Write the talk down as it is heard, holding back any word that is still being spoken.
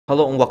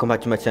Hello and welcome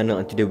back to my channel,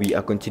 and today we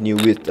are continue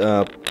with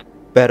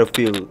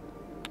Battlefield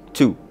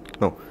 2.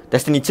 No,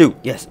 Destiny 2.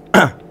 Yes.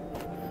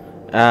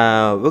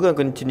 We're gonna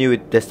continue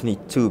with Destiny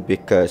 2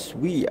 because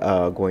we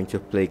are going to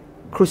play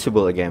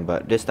Crucible again,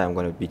 but this time I'm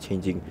gonna be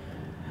changing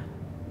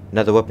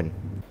another weapon.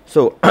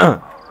 So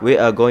we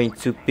are going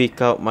to pick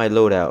out my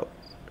loadout.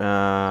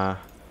 I'm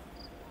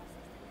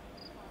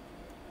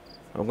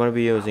gonna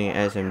be using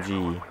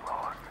SMG.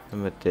 How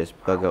about this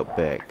bug out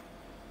bag?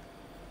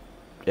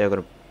 Yeah, I'm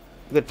gonna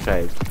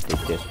try to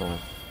take this one.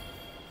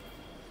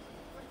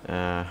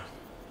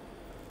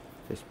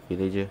 This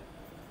villager,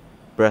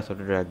 Breath of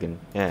the Dragon.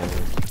 Yeah,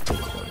 this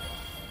one.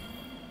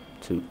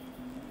 2.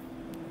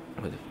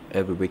 With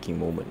every waking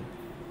moment.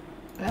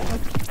 I'll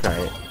try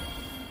it.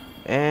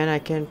 And I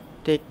can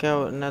take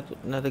out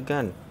another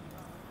gun.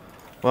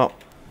 Well,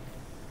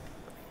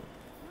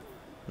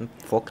 I'm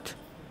fucked.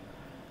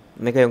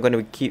 Maybe I'm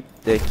gonna keep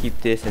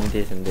this and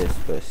this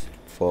first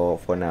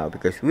for now,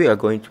 because we are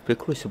going to play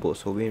Crucible,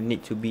 so we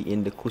need to be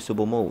in the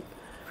Crucible mode.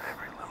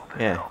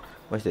 Yeah.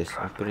 What's this?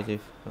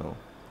 Imperative? Oh.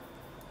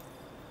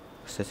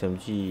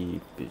 SMG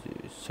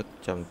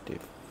subjunctive.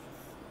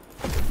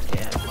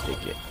 Yeah, I'll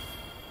take it.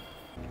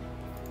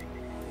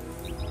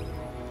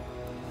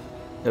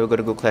 Now we're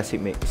gonna go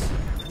classic mix.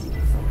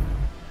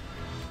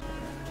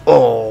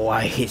 Oh,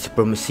 I hate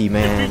supremacy,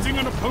 man. Defeating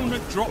an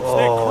opponent drops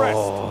their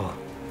crest.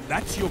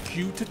 That's your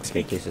cue to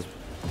take. Okay, this is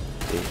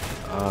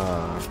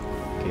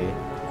okay.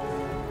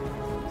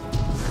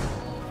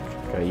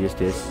 Try use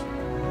this.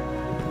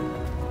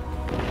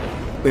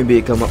 Maybe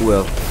it come up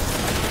well.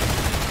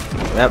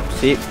 Yep,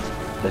 see?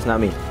 That's not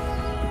me.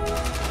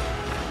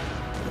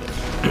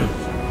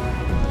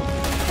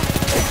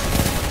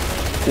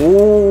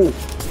 Oh!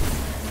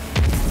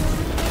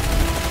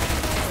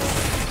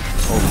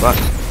 Oh, fuck.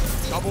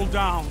 Double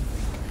down.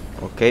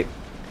 Okay.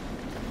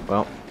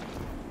 Well.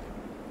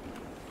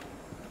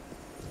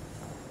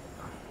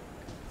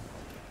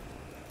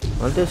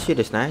 Well, this shit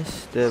is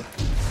nice. The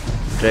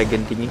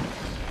dragon thingy.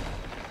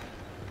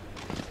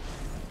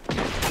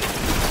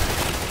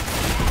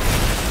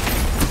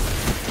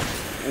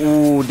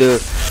 Ooh, the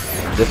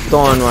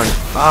thorn one.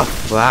 Ah,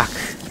 fuck.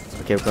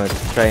 Okay, we're gonna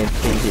try and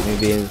change it.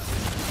 Maybe we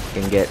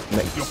can get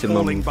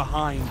maximum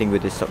thing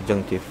with the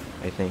subjunctive,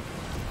 I think.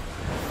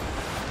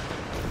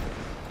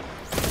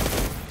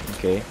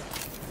 Okay.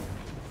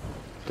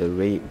 The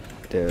rape,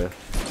 the...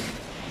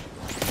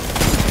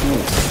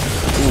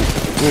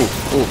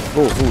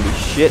 Ooh, holy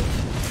shit.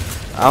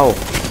 Ow.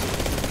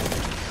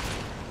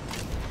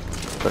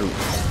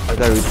 I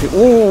gotta retreat.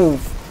 Ooh!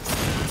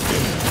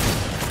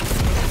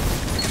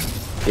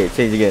 Okay,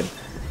 change again.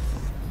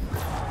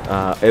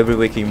 Every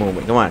waking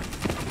moment. Come on.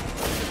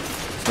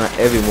 It's not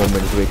every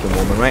moment is a waking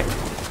moment, right?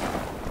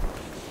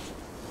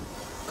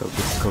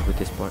 Cover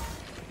this part.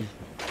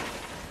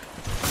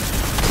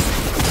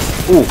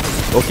 Ooh,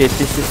 okay,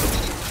 this is...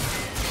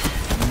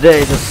 There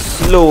is a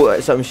slow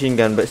submachine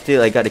gun, but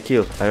still I got the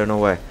kill. I don't know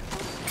why.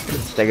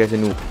 That guy's a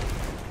noob.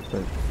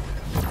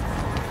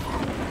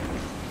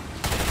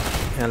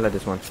 I like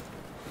this one.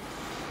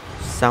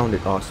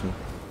 Sounded awesome.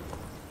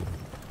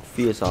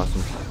 Feels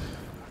awesome.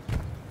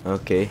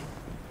 Okay.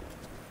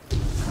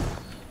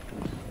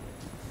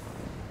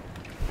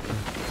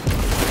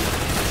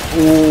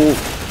 Ooh.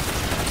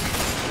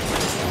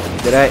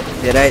 Did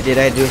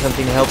I do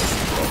something to help?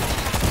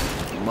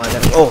 Mother.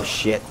 Oh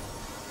shit.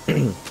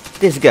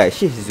 This guy,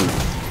 Shizu.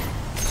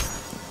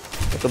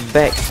 Like a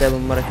backstab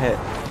on my head.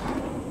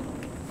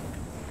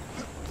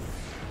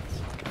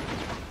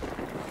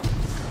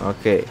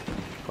 Okay.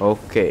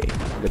 Okay.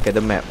 Look at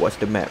the map. What's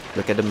the map?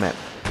 Look at the map.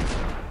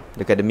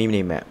 Look at the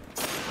mini map.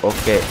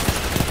 Okay.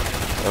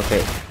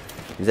 Okay.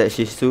 Is that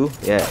Shizu?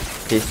 Yeah.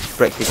 He's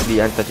practically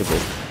untouchable.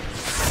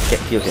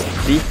 Can't kill him.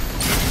 See?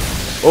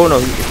 Oh no,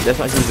 that's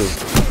not Shizu.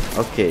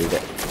 Okay,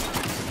 that.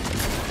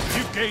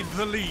 You gained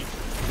the lead.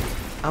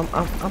 I'm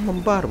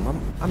on bottom.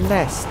 I'm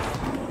last.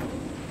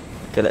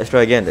 Okay, let's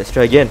try again. Let's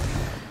try again.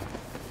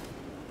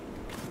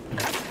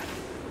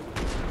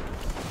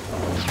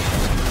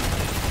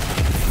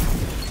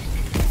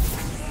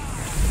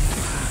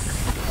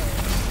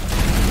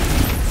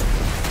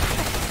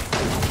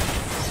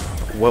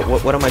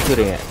 What am I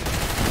shooting at?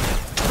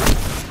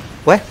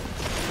 What?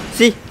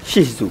 See?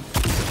 Shizu.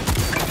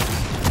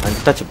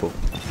 Untouchable.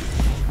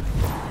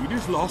 It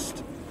is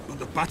lost, but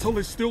the battle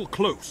is still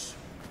close.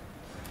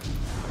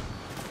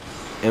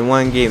 In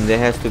one game, there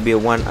has to be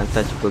one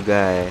untouchable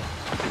guy.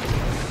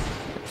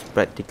 It's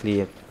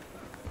practically a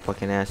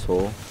fucking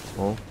asshole.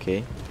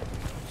 Okay.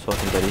 Saw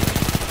somebody.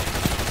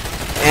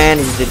 And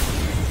he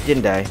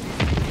didn't die.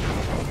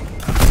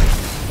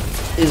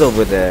 He's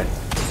over there.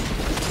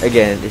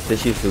 Again, it's the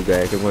Shizu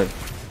guy. Come on.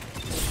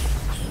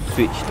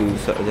 Switch to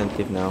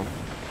subjunctive now.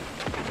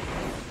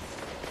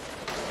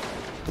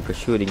 The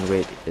shooting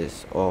rate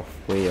is off,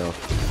 way off.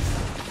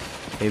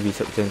 Maybe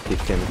subjunctive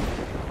can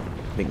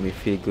make me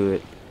feel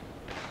good,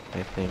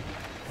 I think.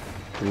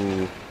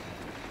 Ooh.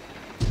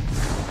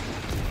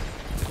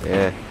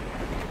 Yeah.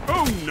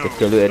 Oh no.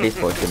 Take a look at this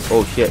portion.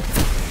 Oh shit.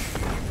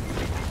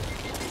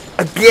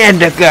 Again,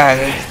 the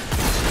guy.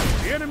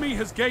 The enemy enemy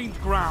has gained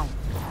ground,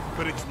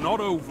 but it's not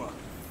over.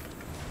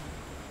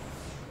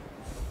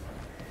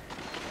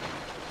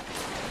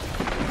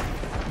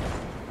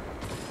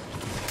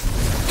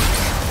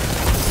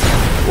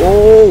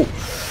 Oh!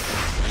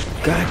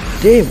 God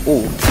damn!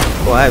 Oh!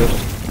 Oh, I was...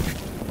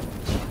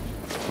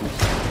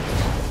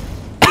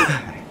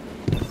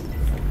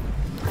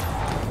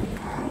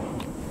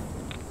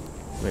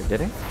 Wait,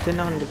 did I turn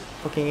on the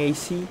fucking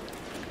AC?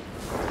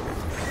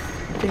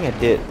 I think I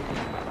did.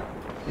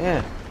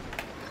 Yeah.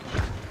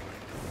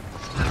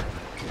 I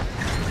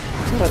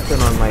thought I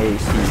turned on my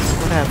AC.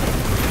 What happened?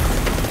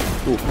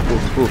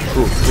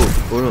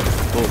 Oh no.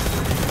 Oh.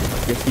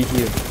 Just see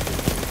here.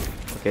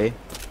 Okay.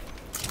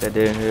 That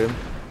didn't hit him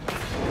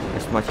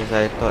as much as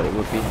I thought it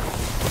would be.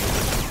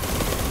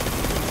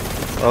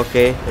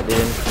 Okay, that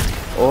didn't.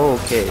 Oh,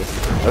 okay.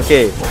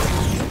 Okay.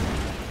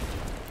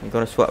 I'm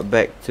gonna swap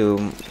back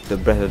to the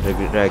Breath of the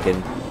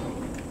Dragon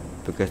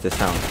because the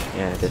sound.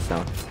 Yeah, the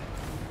sound.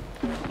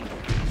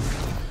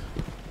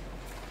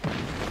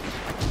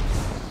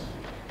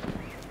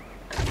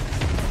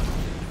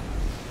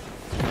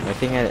 I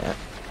think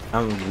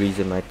I'm the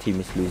reason my team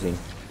is losing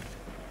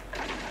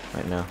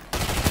right now.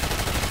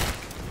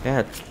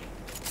 Yeah.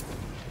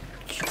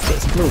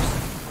 It's close.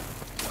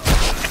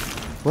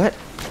 What?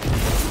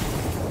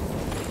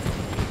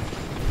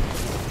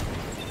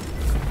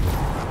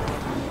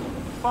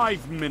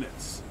 Five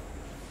minutes.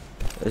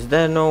 Is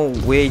there no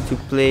way to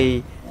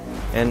play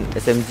an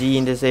SMG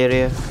in this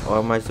area? Or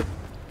am I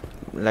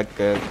like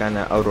a kind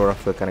of auto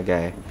rifle kind of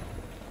guy?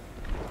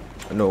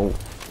 No.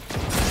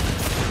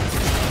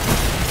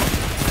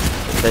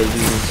 They're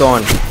using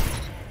Dawn.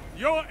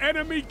 Your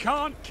enemy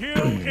can't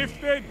kill if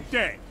they're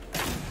dead.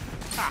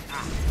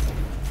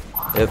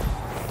 Yep.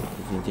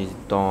 This is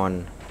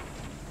Dawn.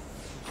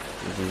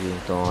 This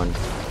is Dawn.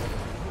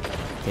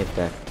 Hit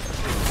that.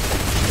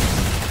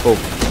 Oh.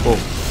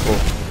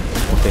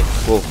 Okay,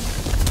 whoa.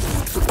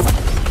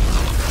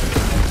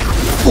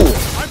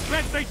 I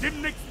bet they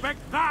didn't expect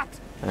that.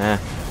 Ah,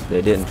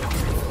 they didn't.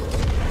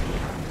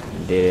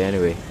 They did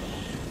anyway.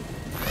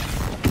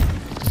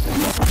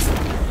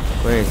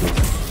 Where is he?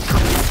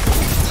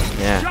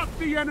 Yeah. Shut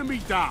the enemy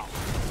down.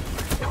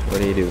 What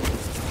do you do?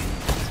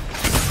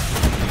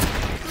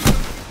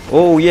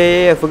 Oh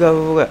yeah,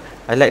 forgot.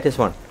 I like this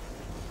one.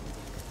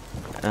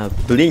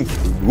 Blink.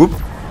 Whoop.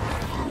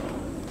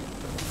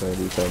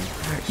 Do some.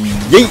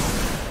 Yeet.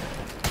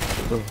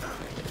 Oh,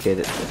 okay,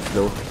 that's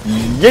low.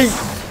 Yeet.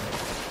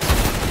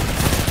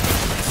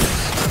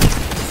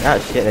 Ah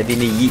shit! I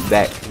didn't yeet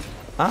back.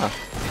 Ah,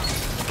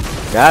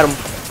 got him.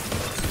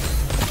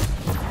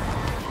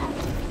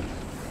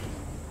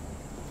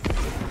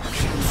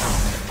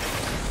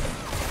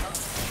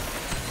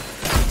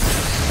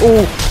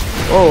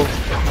 Oh.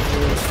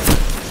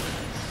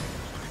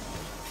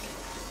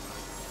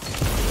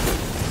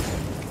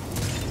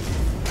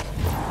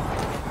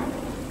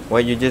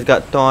 What, you just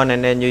got Taunt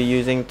and then you're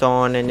using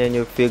Taunt and then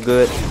you feel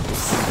good?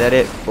 Is that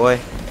it, boy?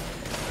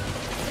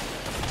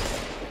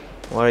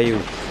 What are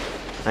you?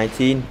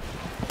 19?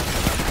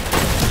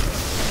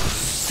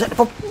 Son of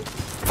a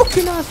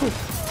fucking asshole!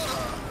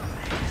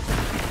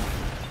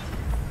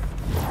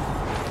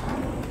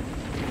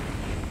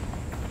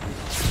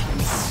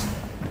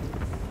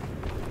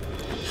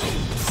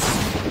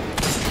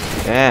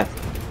 Yeah,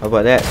 how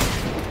about that?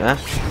 Huh?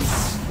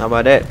 How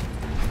about that?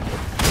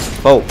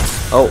 Oh!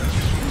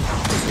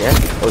 Yeah?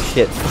 Oh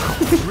shit.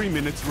 3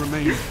 minutes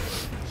remain.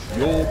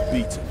 You're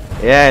beaten.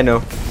 Yeah, I know.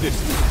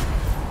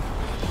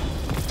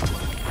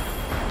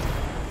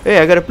 Hey,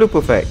 I got a blue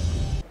perfect.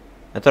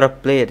 I thought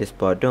I'd play at this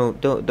spot.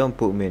 Don't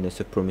put me in a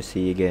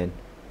supremacy again.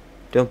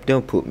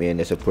 Don't put me in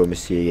a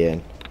supremacy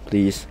again.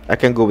 Please. I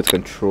can go with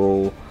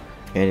control.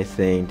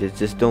 Anything.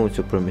 Just don't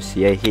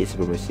supremacy. I hate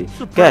supremacy.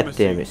 God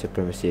damn it,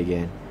 supremacy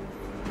again.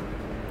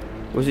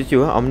 Was it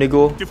you, huh?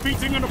 Omnigo?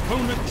 Defeating an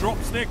opponent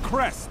drops their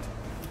crest.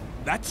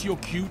 That's your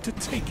cue to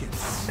take it.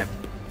 Yep.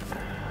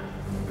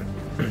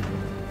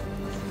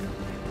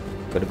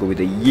 Gotta go with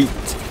the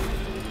yeet.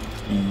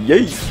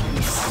 Yeet.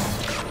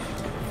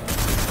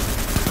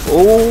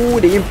 Oh,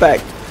 the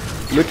impact.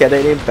 Look at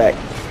that impact.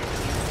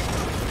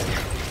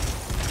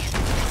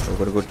 I'm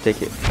gonna go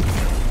take it.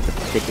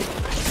 Take it.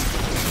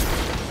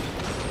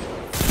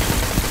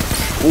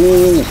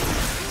 Oh,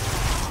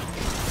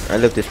 I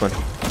love this one.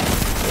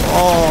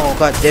 Oh,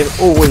 god damn it.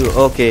 Oh, wait,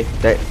 okay.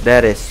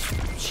 That is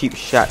cheap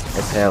shot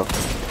as hell.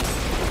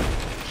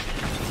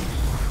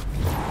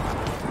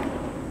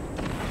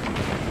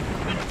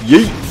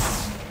 Yeet.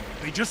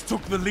 They just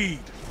took the lead.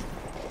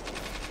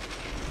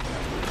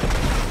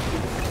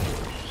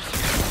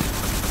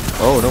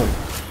 Oh no.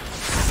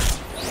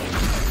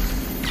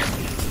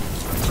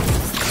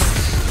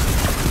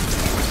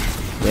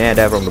 Yeah,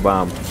 that from the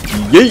bomb.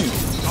 Yeet.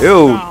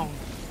 Yo.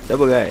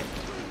 Double guy.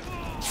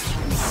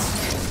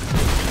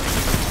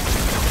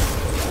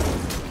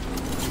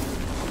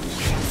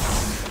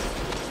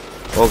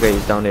 Okay,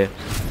 he's down there.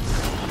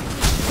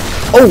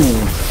 Oh!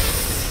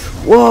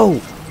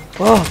 Whoa!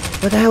 Oh!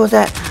 What the hell was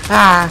that?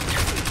 Ah!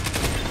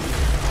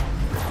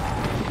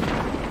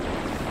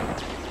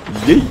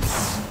 Yeet!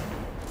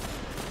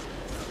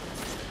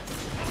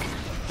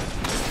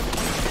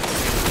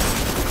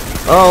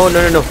 Oh,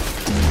 no, no, no.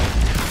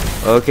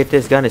 Okay,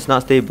 this gun is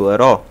not stable at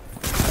all.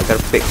 I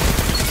gotta pick.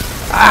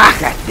 Ah,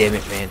 god damn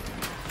it, man.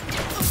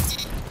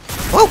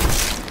 Whoa!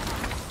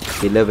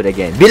 Beloved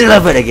again.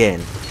 Beloved again!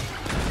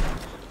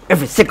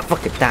 Every single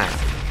fucking time.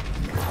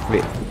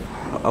 Wait,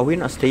 are we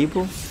not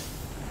stable?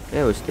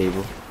 Yeah, we're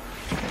stable.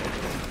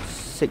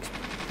 6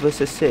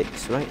 versus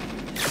 6, right?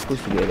 It's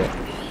supposed to be like that.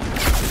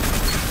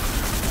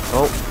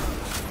 Oh,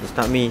 it's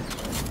not me.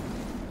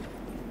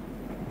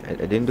 I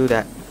didn't do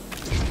that.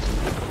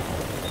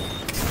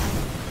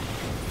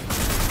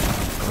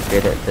 Okay,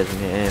 that doesn't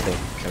mean anything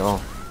at all.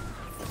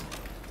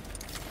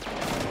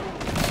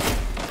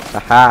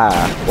 Haha!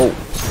 Oh!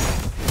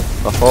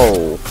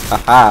 Oh!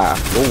 Haha!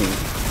 Oh!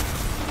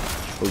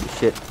 Holy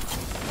shit!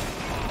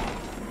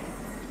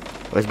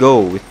 Let's go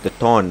with the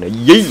taunt.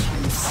 Yay!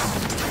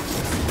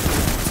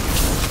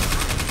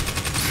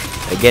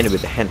 Again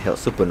with the handheld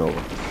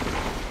supernova.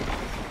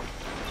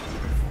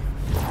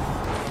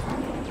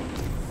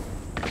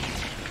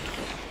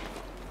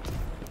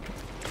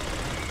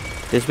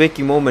 This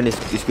waking moment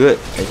is good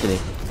actually.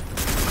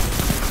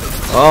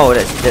 Oh,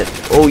 that's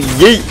oh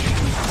yay!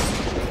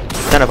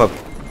 Son of a.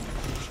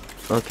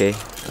 Okay.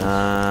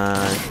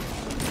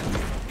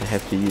 I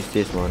have to use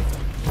this one.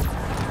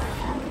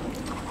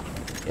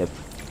 Yep.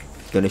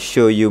 Gonna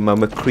show you my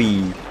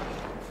McCree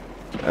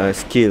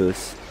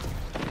skills.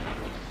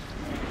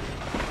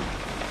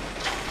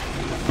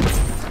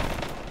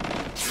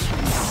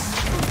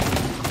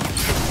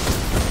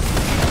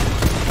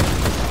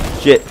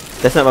 Shit,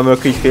 that's not my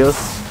McCree skills.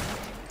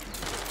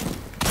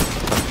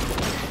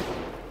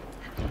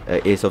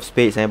 Ace of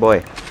Spades, eh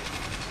boy.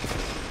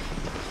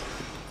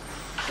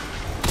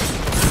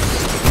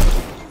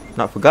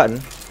 Not forgotten.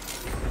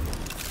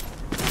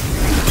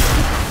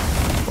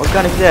 What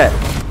gun is that?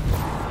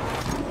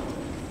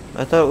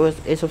 I thought it was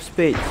Ace of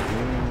Spades.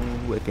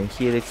 Ooh, I can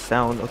hear the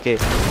sound. Okay,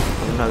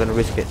 I'm not gonna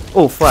risk it.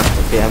 Oh fuck.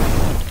 Okay, I'm.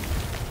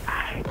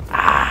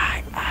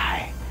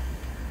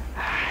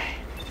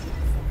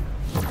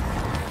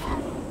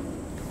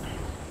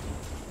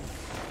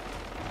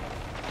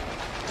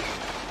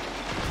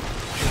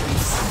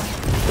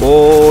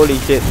 Holy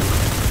shit.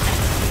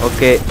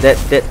 Okay, that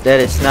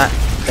is not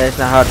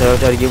how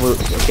the game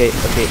works. Okay,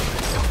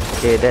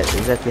 that's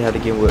exactly how the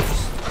game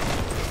works.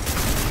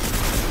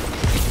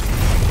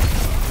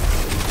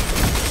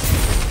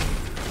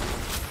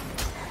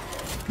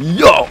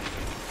 Yo.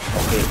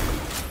 Okay.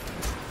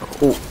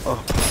 Oh,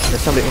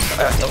 there's somebody.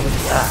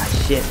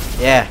 Shit.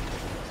 Yeah.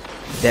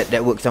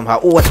 That worked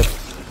somehow. Oh, what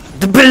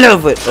the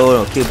beloved.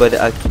 Oh no, killed by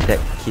the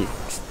architect.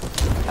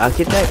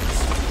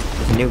 Architects.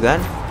 It's a new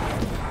gun.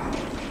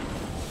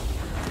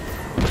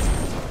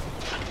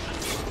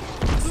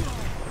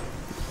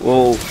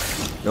 Whoa,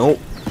 no.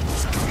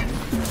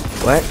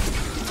 What?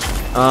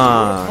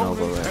 No,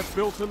 bro.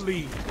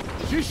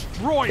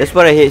 That's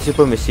what I hate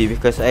supremacy,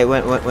 because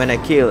when I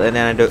kill and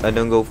then I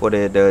don't go for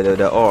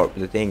the orb,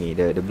 the thingy,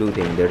 the blue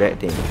thing, the red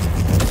thing.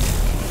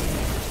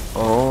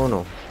 Oh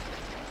no.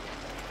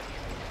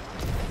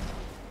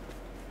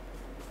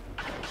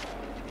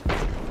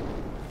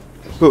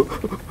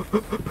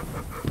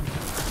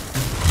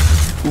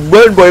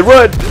 Run, boy,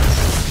 run!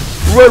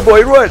 Run,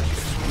 boy, run!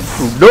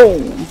 No!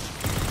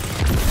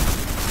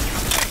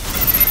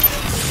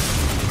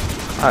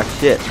 Ah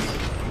shit.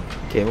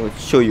 Okay, I'm gonna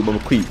show you my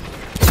creep.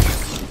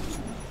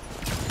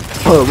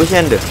 Oh, which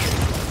ender?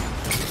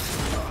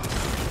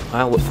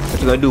 What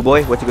you gonna do,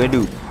 boy? What you gonna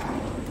do?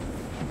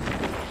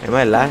 Am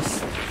I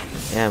last?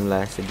 Yeah, I'm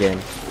last again.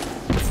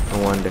 No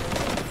wonder.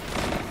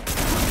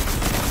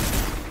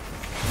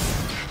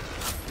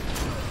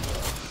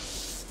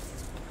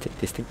 Take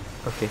this thing.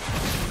 Okay.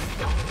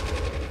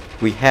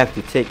 We have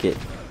to take it.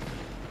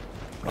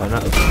 Or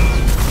not. Ooh.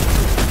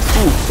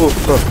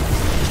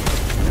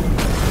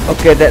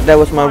 Okay, that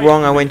was my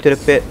wrong. I went to the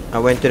pit. I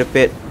went to the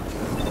fire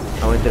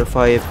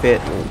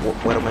pit.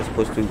 What am I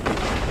supposed to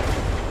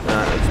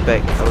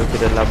expect? I went to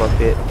the lava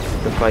pit,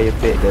 the fire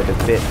pit, the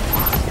pit.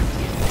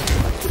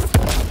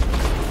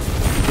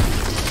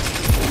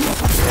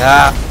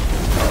 Yeah.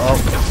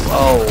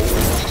 Oh.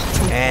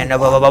 And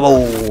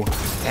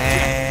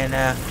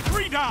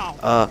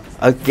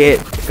and kid,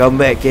 come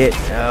back, kid.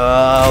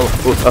 And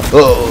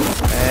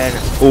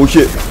oh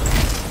shit.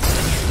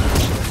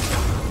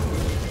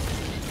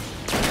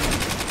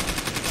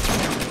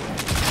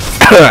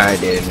 I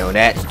didn't know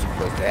that was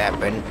supposed to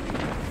happen.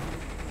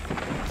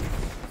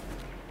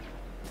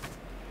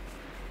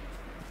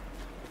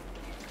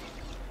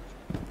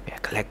 Yeah,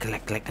 collect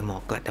them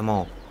all,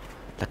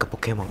 like a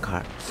Pokemon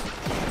cards.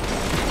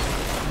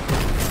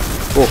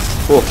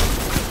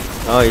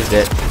 Oh, he's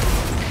dead.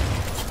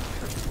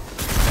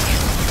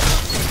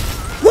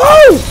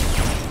 Woo!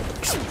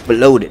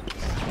 Exploded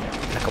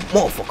like a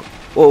motherfucker.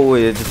 Oh,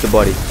 wait, it's just the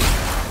body.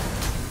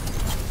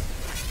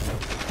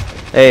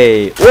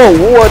 Hey, whoa,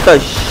 what the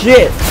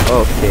shit?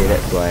 Okay,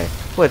 that's why.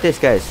 What, this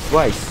guy is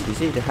twice. Is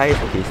he the highest?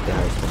 Okay, he's the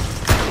highest one.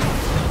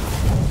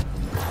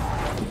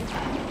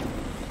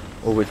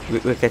 Oh,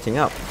 we're catching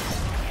up.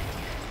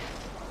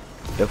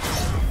 Yep.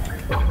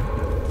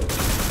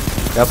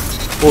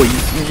 Oh,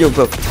 you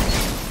go.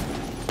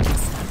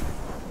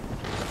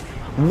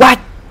 What?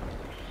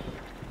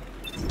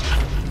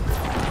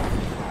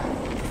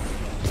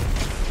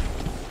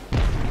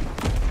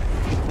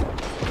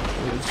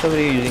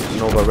 Somebody using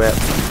Nova Rep.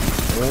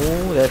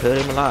 Oh, that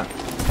hurt him a lot.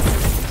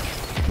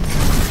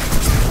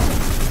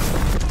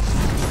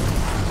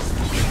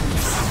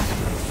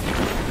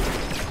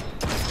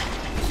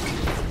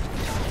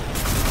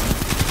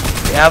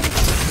 Yep.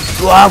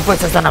 Wow,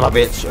 what's a son of a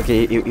bitch?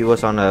 Okay, he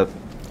was on a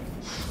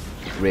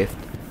rift.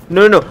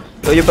 No, no, no.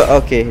 Oh, you but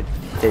okay.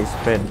 His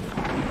friend.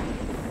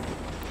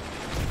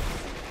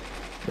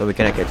 No, we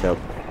cannot catch up.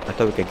 I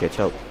thought we can catch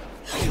up.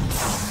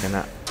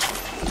 Cannot.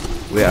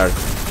 We are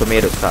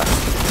tomato sauce.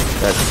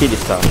 That's chili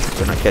sauce.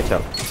 We're not catch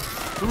up.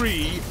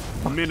 3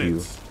 Fuck minutes.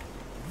 you.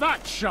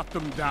 That shut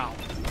them down.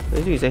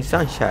 This is a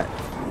sunshot.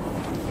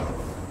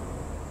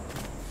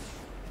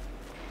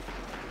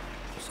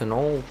 It's an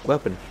old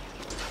weapon.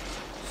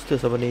 Still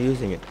somebody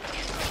using it.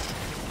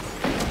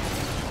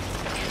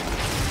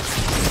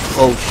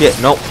 Oh shit,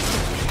 nope.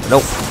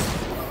 Nope.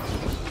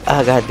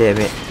 Ah, god damn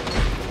it.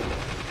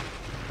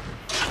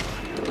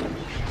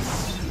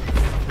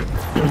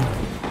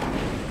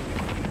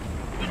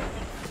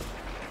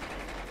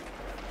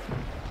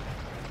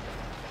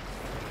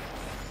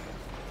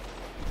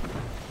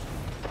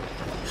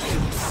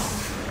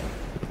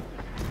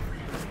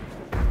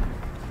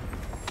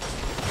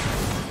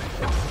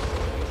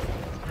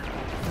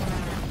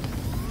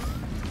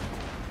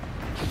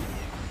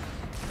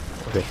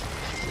 Okay.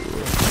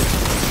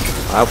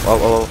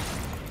 Oh.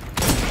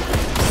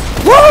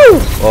 Woo!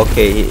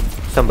 Okay,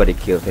 somebody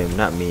killed him,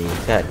 not me.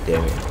 God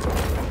damn it.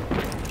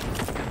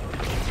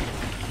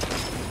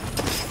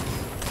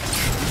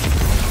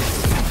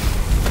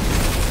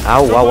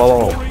 Ow, wow, wow,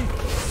 wow.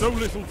 So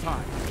little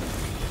time.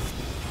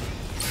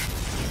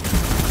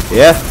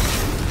 Yeah.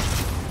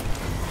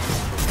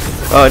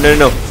 Oh, no,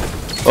 no, no.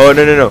 Oh,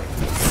 no, no, no.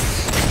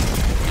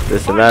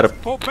 There's a lot of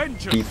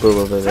people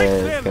over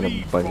there. It's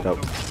gonna bug up.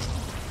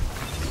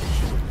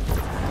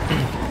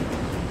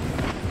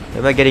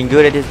 Am I getting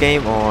good at this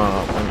game or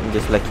I'm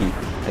just lucky?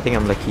 I think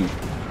I'm lucky.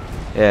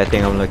 Yeah, I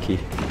think I'm lucky.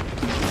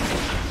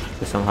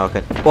 So somehow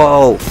can.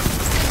 Whoa!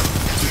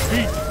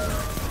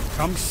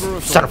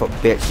 Son of a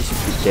bitch!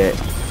 He's dead.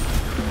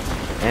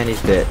 And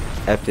he's dead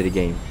after the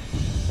game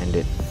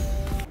ended.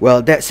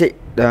 Well, that's it,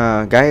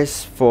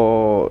 guys,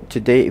 for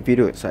today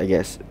videos, I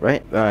guess,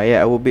 right?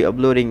 Yeah, I will be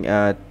uploading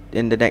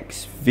in the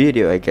next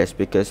video, I guess,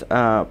 because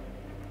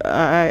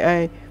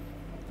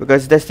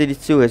because Destiny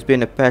 2 has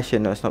been a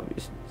passion. No, it's not.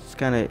 It's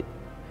kind of.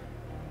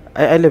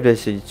 I love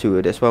Destiny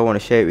 2. That's why I want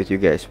to share it with you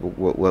guys.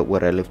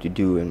 What I love to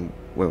do and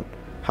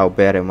how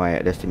bad am I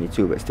at Destiny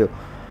 2. But still,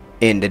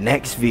 in the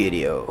next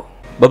video.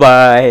 Bye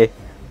bye.